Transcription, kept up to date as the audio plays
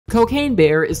Cocaine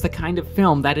Bear is the kind of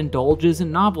film that indulges in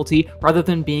novelty rather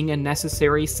than being a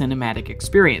necessary cinematic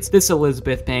experience. This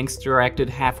Elizabeth Banks directed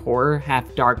half-horror,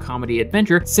 half-dark comedy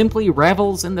adventure simply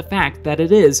revels in the fact that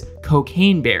it is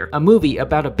Cocaine Bear, a movie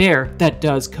about a bear that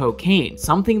does cocaine,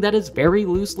 something that is very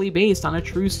loosely based on a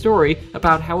true story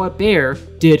about how a bear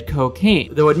did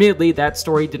cocaine, though admittedly that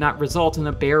story did not result in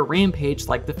a bear rampage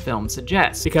like the film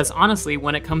suggests, because honestly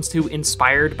when it comes to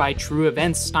inspired by true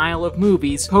events style of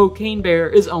movies, Cocaine Bear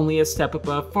is only a step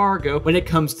above Fargo when it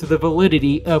comes to the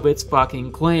validity of its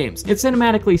fucking claims. And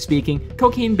cinematically speaking,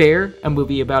 Cocaine Bear, a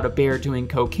movie about a bear doing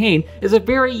cocaine, is a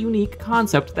very unique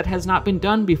concept that has not been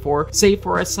done before, save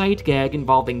for a sight gag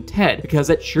involving Ted, because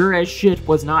it sure as shit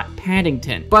was not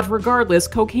Paddington. But regardless,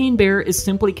 Cocaine Bear is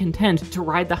simply content to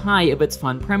ride the high of its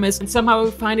fun premise and somehow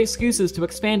find excuses to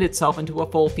expand itself into a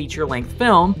full feature-length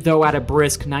film, though at a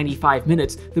brisk 95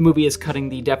 minutes, the movie is cutting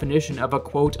the definition of a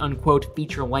quote-unquote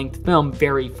feature-length film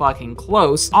very fucking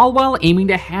close, all while aiming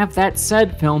to have that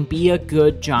said film be a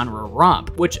good genre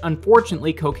romp, which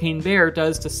unfortunately Cocaine Bear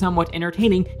does to somewhat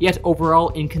entertaining yet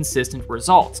overall inconsistent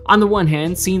results. On the one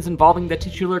hand, scenes involving the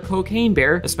titular Cocaine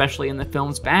Bear, especially in the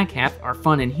film's back half, are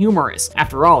fun and humorous.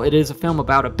 After all, it is a film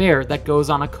about a bear that goes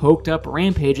on a coked up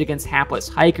rampage against hapless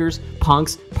hikers,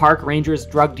 punks, park rangers,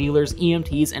 drug dealers,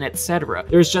 EMTs, and etc.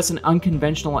 There's just an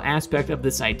unconventional aspect of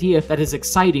this idea that is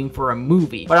exciting for a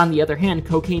movie. But on the other hand,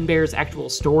 Cocaine Bear's actual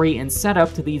story and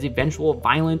setup to these eventual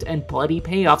violent and bloody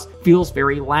payoffs feels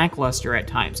very lackluster at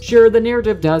times. Sure, the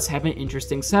narrative does have an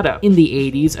interesting setup. In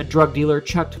the 80s, a drug dealer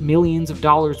chucked millions of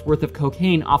dollars worth of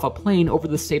cocaine off a plane over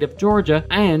the state of Georgia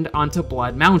and onto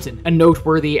Blood Mountain, a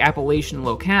noteworthy Appalachian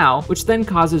locale, which then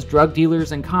causes drug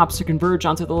dealers and cops to converge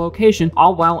onto the location,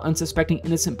 all while unsuspecting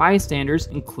innocent bystanders,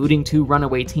 including 2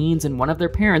 runaway teens and one of their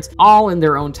parents, all in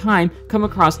their own time, come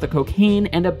across the cocaine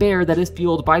and a bear that is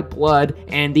fueled by blood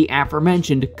and the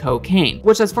aforementioned cocaine,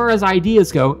 which as far as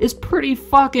ideas go is pretty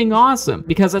fucking awesome,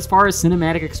 because as far as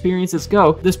cinematic experiences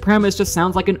go, this premise just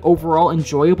sounds like an overall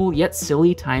enjoyable yet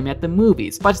silly time at the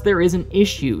movies. But there is an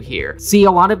issue here. See,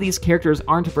 a lot of these characters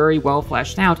aren't very well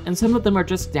fleshed out, and some of them are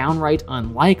just downright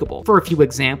unlikable. For a few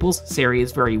examples, Sari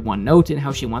is very one-note in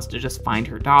how she wants to just find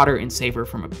her daughter and save her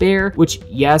from a bear, which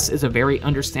yes is a very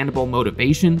understandable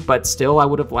motivation, but still I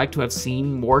would have liked to have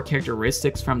seen more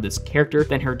characteristics from this character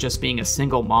than her just being a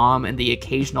single mom and the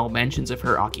occasional mentions of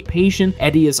her occupation.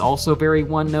 Eddie is also very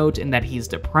one-note in that he's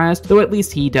depressed, though at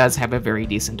least he does have a very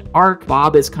decent arc.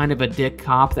 Bob is kind of a dick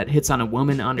cop that hits on a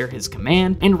woman under his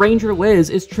command, and Ranger Liz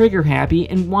is trigger happy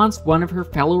and wants one of her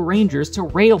fellow rangers to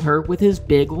rail her with his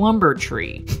big lumber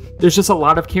tree. There's just a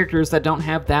lot of characters that don't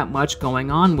have that much going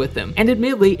on with them, and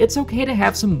admittedly, it's okay to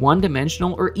have some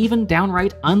one-dimensional or even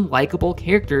downright unlikable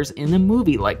characters in a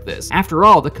movie like this. After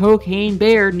all, the Cocaine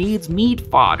Bear needs meat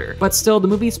fodder, but still, the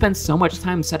movie spends so much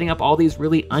time setting up all these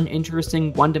really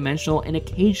uninteresting, one-dimensional, and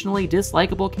occasionally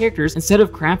dislikable characters instead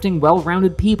of crafting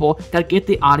well-rounded people that get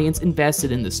the audience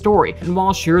invested in the story. And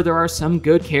while sure there are some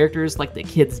good characters like the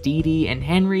kids Dee Dee and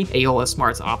Henry, Aola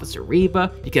Smart's Officer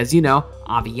Reva, because you know,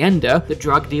 Avienda, the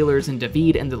drug dealers in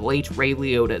David and the late Ray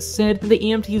Liotta as Sid, and the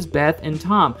EMTs Beth and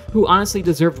Tom, who honestly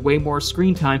deserved way more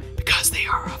screen time because they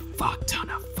are a fuck ton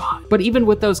of fun. But even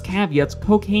with those caveats,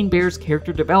 Cocaine Bear's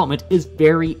character development is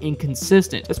very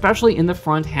inconsistent, especially in the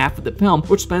front half of the film,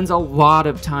 which spends a lot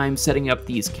of time setting up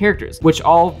these characters, which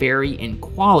all vary in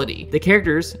quality. The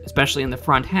characters, especially in the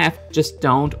front half, just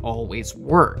don't always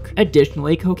work.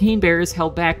 Additionally, Cocaine Bear is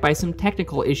held back by some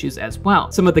technical issues as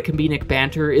well. Some of the comedic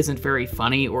banter isn't very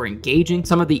funny or engaging,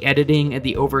 some of the editing and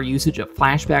the overusage of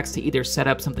flashbacks to either set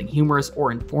up something humorous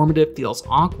or informative feels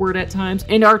awkward at times,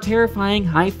 and our terrifying,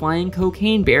 high-flying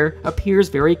Cocaine Bear appears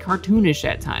very cartoonish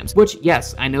at times, which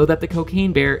yes, I know that the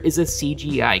Cocaine Bear is a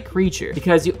CGI creature,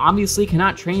 because you obviously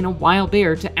cannot train a wild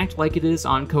bear to act like it is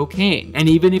on cocaine, and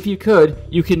even if you could,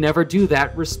 you can never do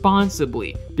that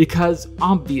responsibly, because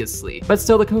obviously. But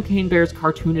still, the Cocaine Bear's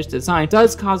cartoonish design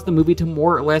does cause the movie to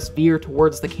more or less veer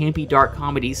towards the campy dark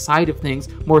comedy side of things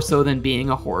more so than being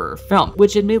a horror film,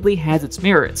 which admittedly has its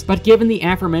merits. But given the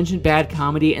aforementioned bad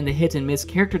comedy and the hit and miss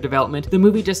character development, the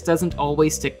movie just doesn't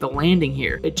always stick the landing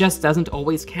here. It just doesn't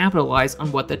always capitalize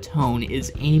on what the tone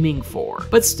is aiming for.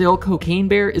 But still, Cocaine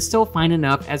Bear is still fine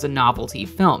enough as a novelty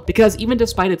film, because even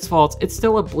despite its faults, it's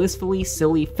still a blissfully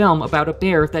silly film about a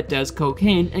bear that does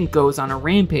cocaine and goes on a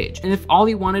rampage. And if all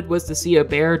you wanted was to see a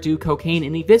bear do cocaine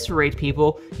and eviscerate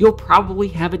people, you'll probably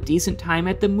have a decent time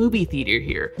at the movie theater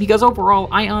here, because overall,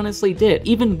 I honestly did,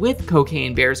 even with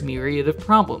Cocaine Bear's myriad of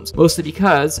problems. Mostly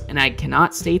because, and I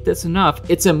cannot state this enough,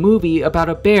 it's a movie about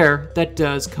a bear that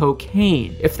does cocaine.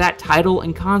 If that title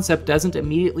and concept doesn't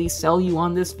immediately sell you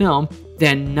on this film,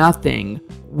 then nothing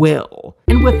will.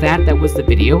 And with that, that was the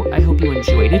video. I hope you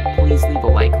enjoyed it. Please leave a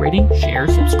like rating, share,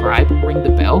 subscribe, ring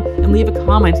the bell, and leave a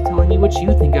comment telling me what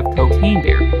you think of Cocaine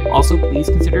Bear. Also, please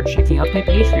consider checking out my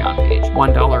Patreon page.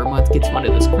 $1 a month gets you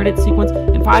into this credit sequence,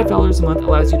 and $5 a month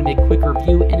allows you to make quick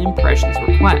review and impressions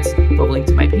requests. The link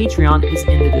to my Patreon is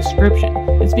in the description.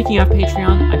 And speaking of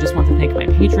Patreon, I just want to thank my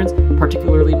patrons,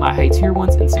 particularly my high tier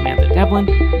ones in Samantha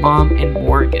Devlin, Mom, and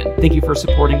Morgan. Thank you for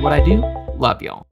supporting what I do. Love y'all.